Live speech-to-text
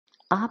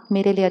आप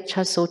मेरे लिए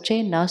अच्छा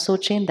सोचें ना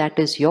सोचें, that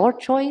is your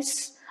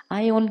choice.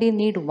 I only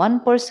need one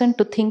person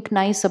to think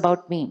nice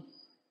about me.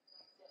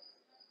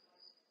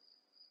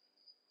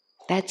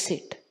 That's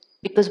it.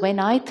 Because when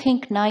I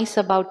think nice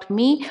about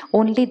me,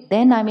 only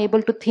then I'm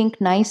able to think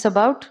nice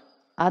about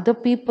other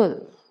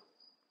people.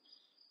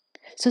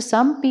 So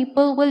some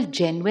people will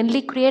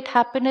genuinely create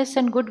happiness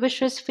and good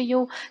wishes for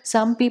you.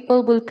 Some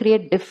people will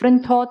create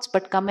different thoughts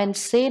but come and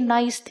say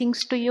nice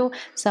things to you.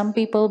 Some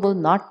people will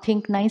not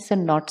think nice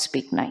and not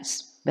speak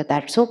nice. But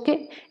that's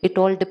okay. It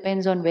all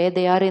depends on where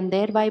they are in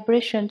their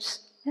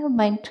vibrations. Never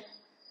mind.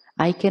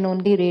 I can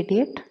only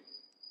radiate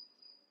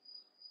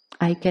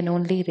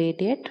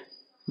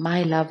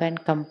my love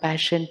and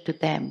compassion to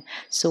them.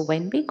 So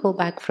when we go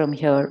back from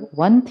here,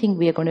 one thing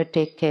we are going to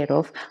take care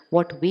of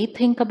what we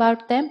think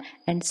about them,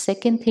 and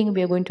second thing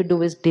we are going to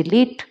do is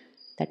delete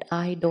that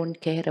I don't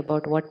care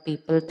about what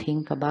people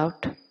think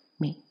about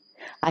me.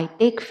 I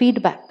take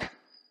feedback.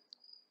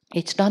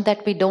 It's not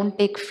that we don't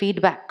take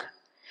feedback.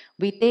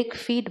 We take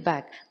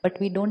feedback, but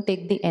we don't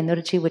take the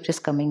energy which is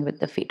coming with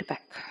the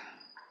feedback.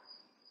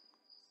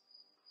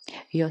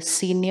 Your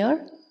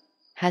senior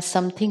has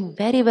something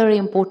very, very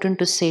important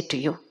to say to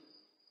you.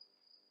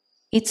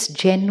 It's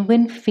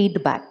genuine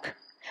feedback.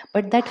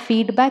 But that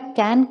feedback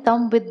can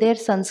come with their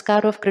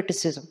sanskar of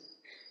criticism.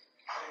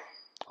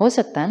 हो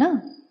सकता है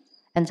ना?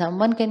 And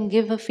someone can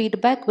give a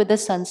feedback with a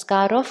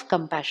sanskar of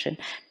compassion.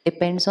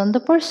 Depends on the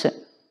person.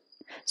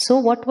 So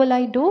what will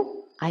I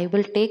do? I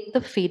will take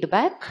the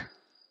feedback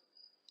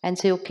and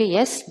say, okay,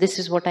 yes, this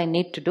is what I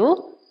need to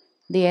do.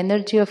 The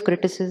energy of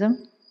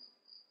criticism.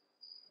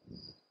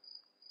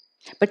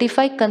 But if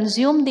I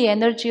consume the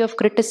energy of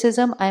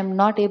criticism, I am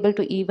not able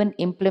to even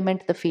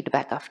implement the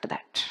feedback after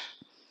that.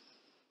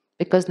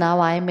 Because now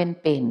I am in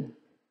pain.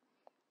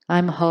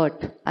 I'm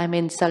hurt. I'm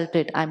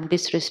insulted. I'm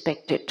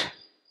disrespected.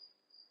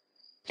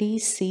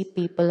 Please see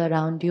people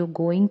around you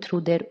going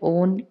through their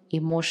own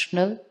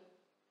emotional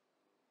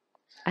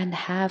and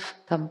have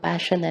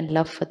compassion and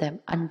love for them.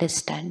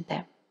 Understand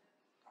them.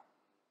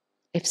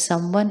 If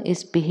someone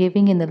is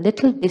behaving in a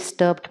little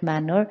disturbed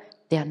manner,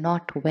 they are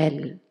not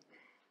well.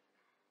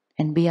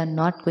 And we are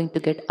not going to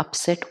get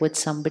upset with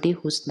somebody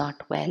who's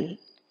not well.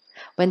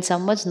 When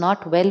someone's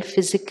not well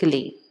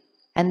physically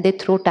and they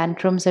throw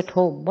tantrums at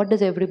home, what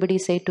does everybody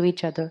say to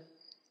each other?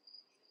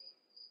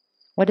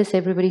 What does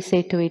everybody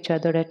say to each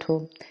other at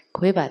home?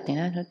 कोई बात नहीं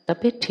ना,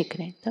 तबीयत ठीक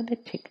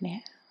नहीं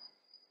है.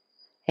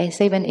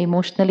 ऐसे when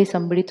emotionally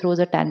somebody throws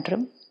a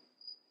tantrum,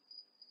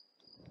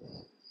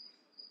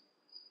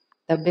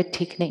 तबीयत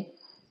ठीक नहीं.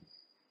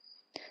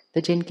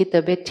 तो जिनकी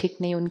तबीयत ठीक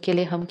नहीं उनके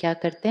लिए हम क्या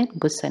करते हैं?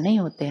 गुस्सा नहीं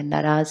होते हैं,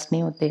 नाराज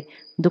नहीं होते,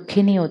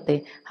 दुखी नहीं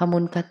होते, हम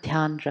उनका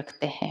ध्यान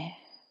रखते हैं.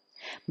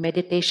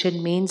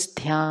 Meditation means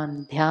ध्यान.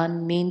 ध्यान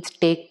means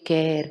take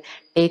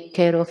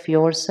care of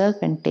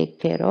yourself and take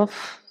care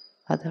of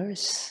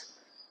others.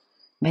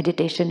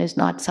 Meditation is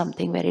not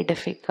something very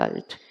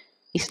difficult.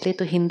 इसलिए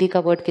तो हिंदी का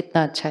वर्ड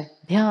कितना अच्छा है,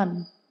 ध्यान.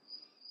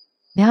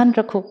 ध्यान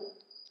रखो.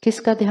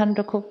 किसका ध्यान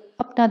रखो?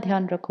 अपना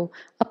ध्यान रखो.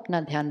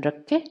 अपना ध्यान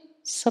रख के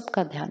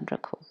सबका ध्यान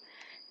रखो.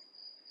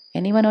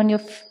 Anyone on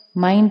your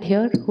mind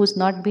here who's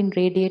not been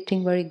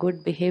radiating very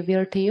good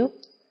behavior to you?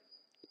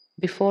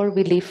 Before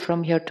we leave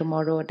from here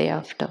tomorrow or day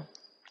after,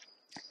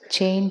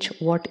 change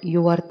what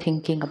you are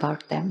thinking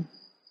about them.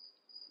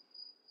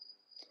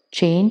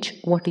 Change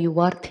what you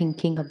are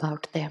thinking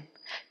about them.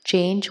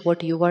 Change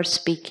what you are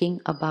speaking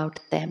about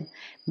them.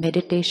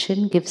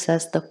 Meditation gives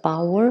us the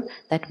power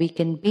that we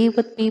can be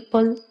with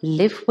people,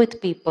 live with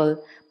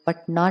people,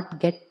 but not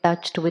get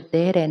touched with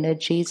their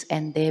energies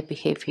and their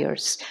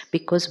behaviors,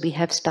 because we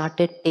have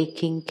started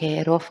taking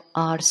care of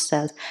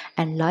ourselves.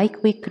 And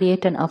like we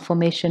create an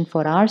affirmation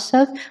for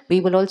ourselves,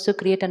 we will also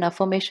create an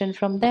affirmation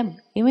from them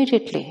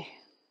immediately.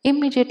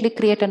 Immediately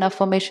create an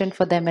affirmation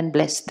for them and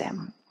bless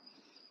them.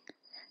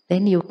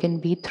 Then you can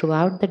be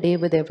throughout the day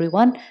with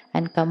everyone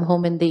and come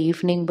home in the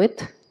evening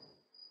with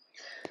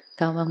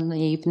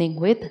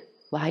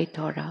white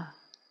aura.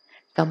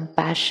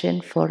 Compassion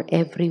for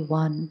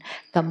everyone.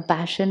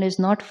 Compassion is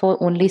not for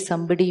only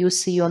somebody you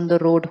see on the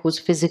road who's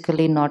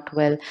physically not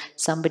well.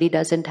 Somebody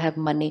doesn't have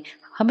money.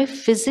 हमें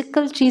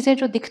physical चीजें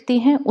जो दिखती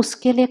हैं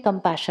उसके लिए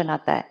compassion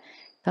आता है.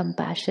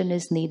 Compassion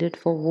is needed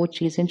for वो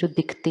चीजें जो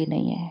दिखती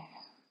नहीं है.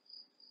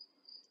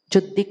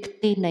 जो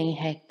दिखती नहीं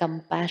है,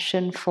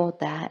 compassion for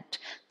that.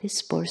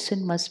 This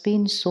person must be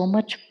in so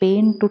much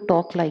pain to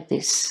talk like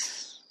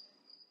this.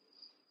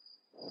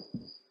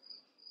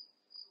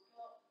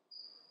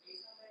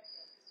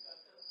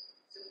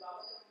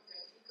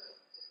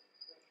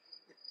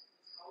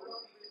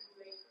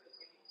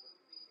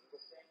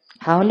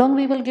 How long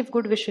we will give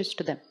good wishes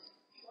to them?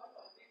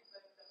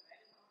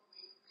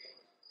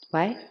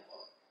 Why?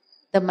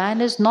 The man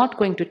is not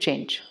going to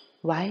change.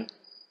 Why?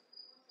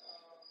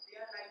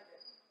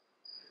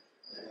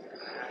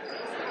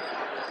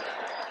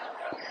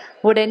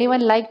 Would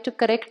anyone like to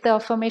correct the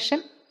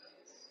affirmation?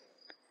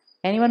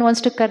 Anyone wants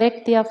to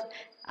correct the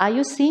Are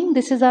you seeing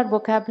this is our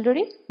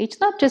vocabulary? It's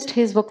not just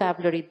his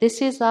vocabulary.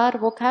 This is our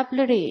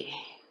vocabulary.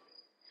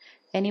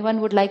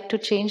 Anyone would like to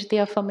change the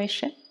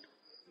affirmation?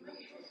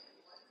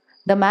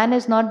 The man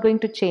is not going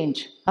to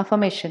change.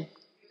 Affirmation.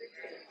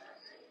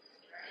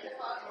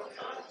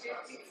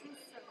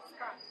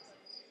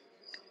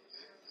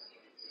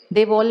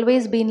 They've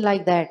always been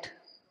like that.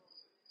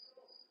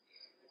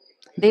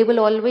 They will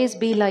always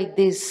be like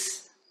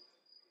this.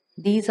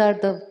 These are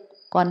the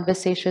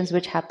conversations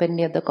which happen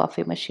near the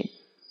coffee machine.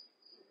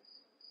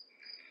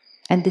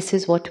 And this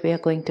is what we are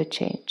going to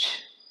change.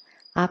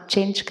 आप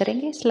change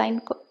करेंगे इस line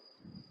को?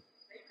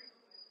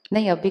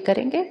 नहीं, अभी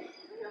करेंगे?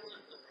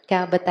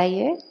 क्या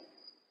बताइए?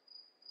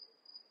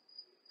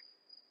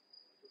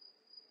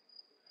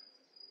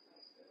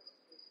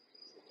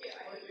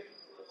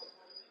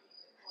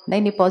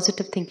 नहीं नहीं,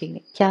 पॉजिटिव थिंकिंग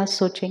है. क्या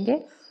सोचेंगे?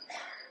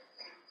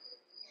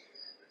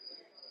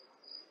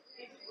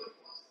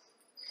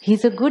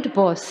 He's a good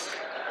boss.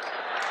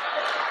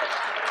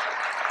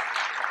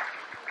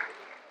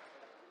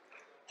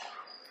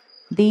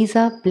 These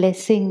are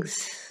blessings.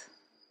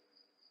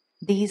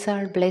 These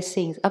are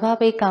blessings. अब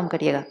आप एक काम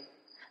करिएगा,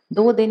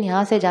 2 दिन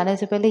यहां से जाने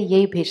से पहले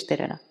यही भेजते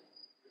रहना,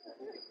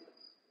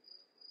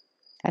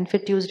 एंड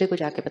फिर ट्यूसडे को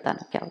जाके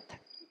बताना क्या होता है.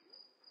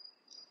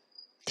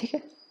 ठीक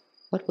है?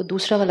 और वो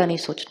दूसरा वाला नहीं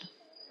सोचना.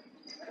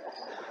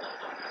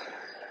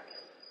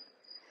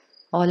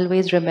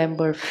 Always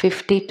remember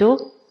 50 to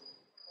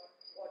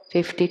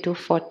 40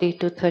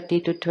 to 30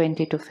 to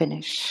 20 to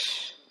finish.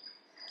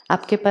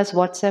 आपके पास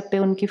व्हाट्सएप पे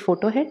उनकी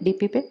फोटो है,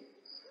 डीपी पे?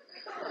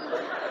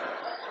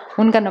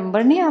 उनका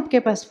नंबर नहीं है आपके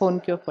पास फोन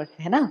के ऊपर,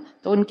 है ना?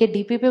 तो उनके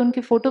डीपी पे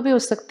उनकी फोटो भी हो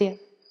सकती है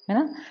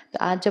ना? तो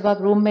आज जब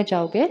आप रूम में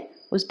जाओगे,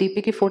 उस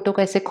डीपी की फोटो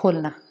को ऐसे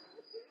खोलना.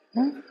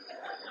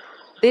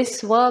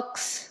 This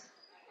works,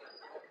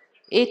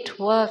 it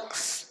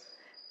works.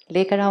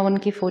 लेकर आओ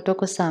उनकी फोटो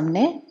को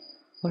सामने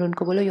और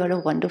उनको बोलो you are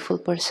a wonderful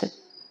person.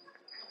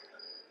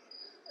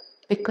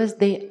 Because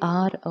they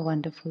are a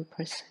wonderful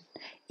person.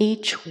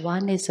 Each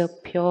one is a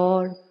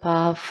pure,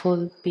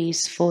 powerful,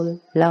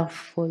 peaceful,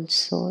 loveful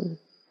soul.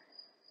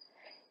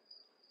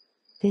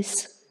 This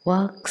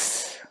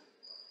works.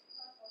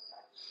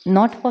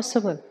 Not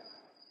possible.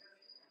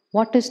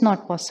 What is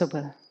not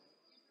possible?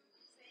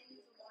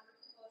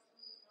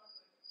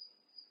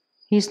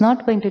 He's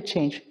not going to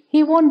change.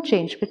 He won't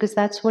change because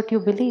that's what you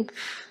believe.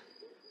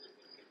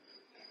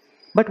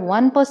 But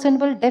one person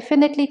will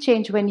definitely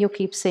change when you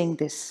keep saying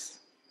this.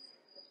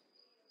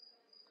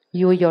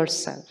 You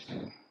yourself.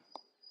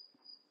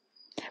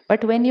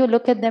 But when you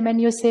look at them and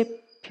you say,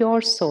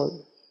 pure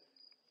soul,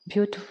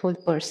 beautiful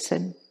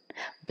person,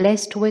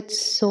 blessed with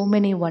so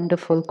many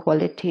wonderful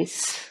qualities,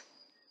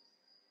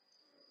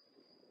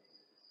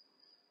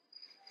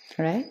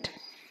 right?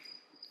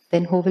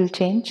 Then who will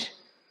change?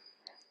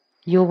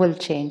 You will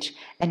change.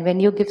 And when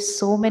you give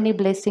so many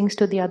blessings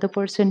to the other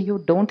person, you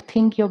don't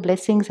think your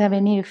blessings have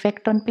any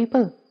effect on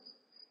people.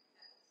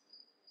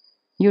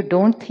 You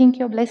don't think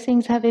your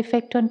blessings have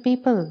effect on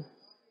people.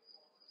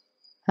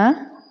 Huh?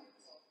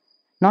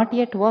 Not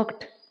yet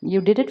worked.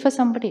 You did it for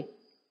somebody.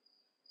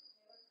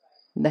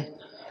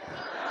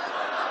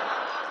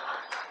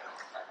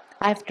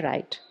 I've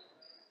tried.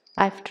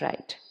 I've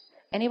tried.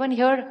 Anyone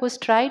here who's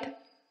tried?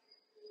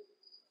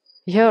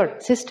 Here,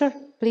 sister,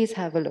 please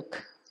have a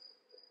look.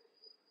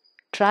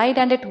 Tried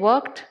and it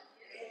worked?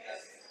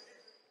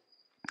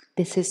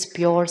 This is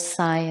pure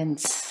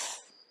science.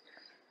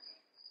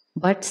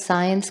 But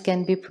science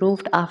can be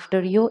proved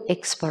after you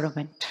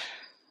experiment.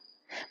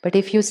 But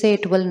if you say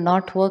it will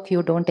not work,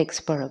 you don't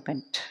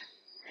experiment.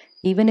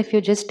 Even if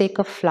you just take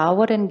a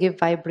flower and give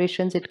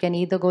vibrations, it can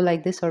either go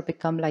like this or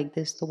become like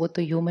this. So what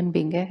a human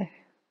being hai.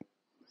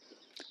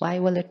 Why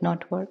will it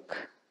not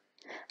work?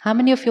 How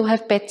many of you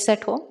have pets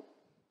at home?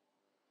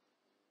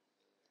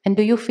 And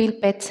do you feel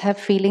pets have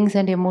feelings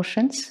and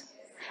emotions?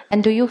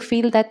 And do you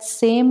feel that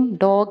same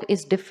dog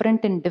is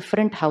different in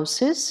different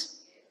houses?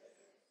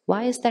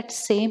 Why is that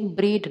same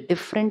breed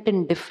different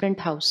in different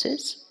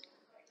houses?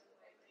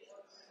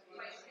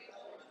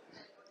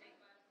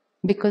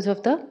 Because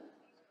of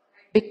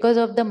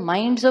the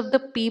minds of the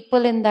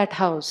people in that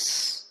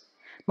house.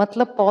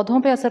 मतलब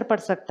पौधों पे असर पड़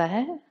सकता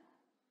है,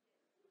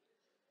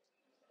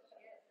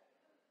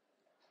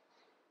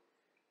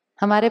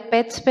 हमारे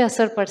pets पे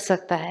असर पड़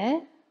सकता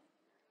है,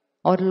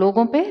 और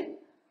लोगों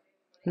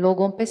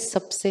पे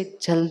सबसे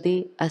जल्दी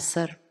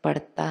असर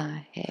पड़ता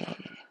है.